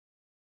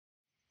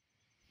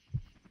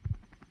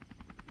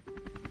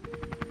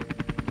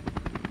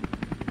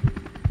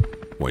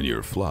When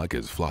your flock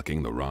is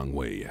flocking the wrong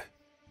way.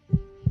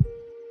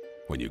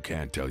 When you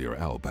can't tell your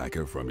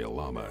alpaca from your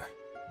llama.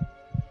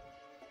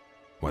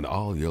 When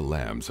all your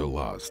lambs are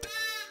lost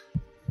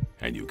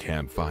and you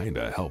can't find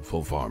a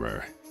helpful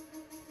farmer.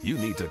 You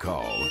need to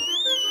call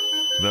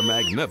the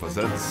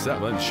magnificent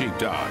 7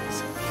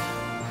 sheepdogs.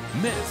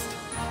 Mist,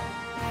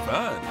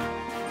 Fun,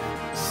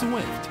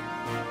 Swift,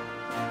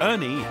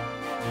 Ernie,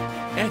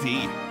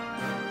 Eddie,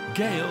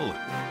 Gail,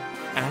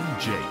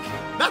 and Jake.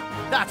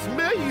 That's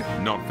me!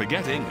 Not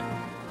forgetting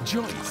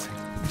Joyce,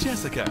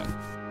 Jessica,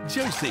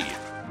 Josie,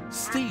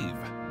 Steve,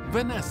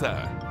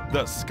 Vanessa,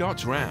 the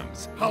Scotch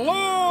Rams.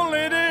 Hello,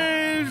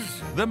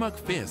 ladies! The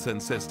McPherson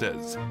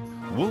sisters,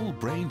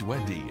 Wool-Brained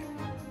Wendy,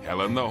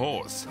 Helen the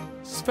Horse,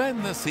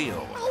 Sven the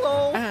Seal,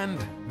 Hello! and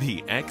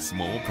the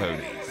Exmoor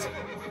Ponies.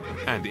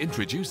 And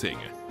introducing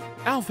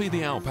Alfie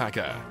the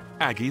Alpaca,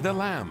 Aggie the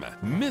Lamb,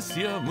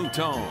 Monsieur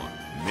Mouton,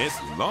 Miss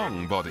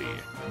Longbody,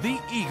 the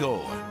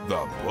Eagle,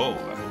 the Bull,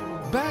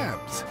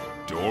 Babs,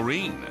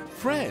 Doreen,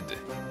 Fred,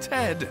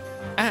 Ted,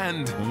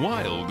 and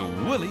Wild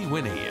Willy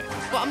Winnie.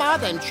 What am I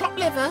then, chopped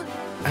liver?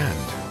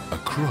 And a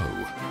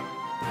crow.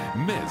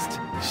 Mist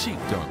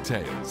Sheepdog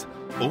Tales.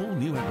 All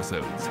new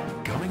episodes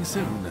coming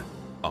soon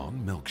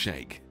on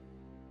Milkshake.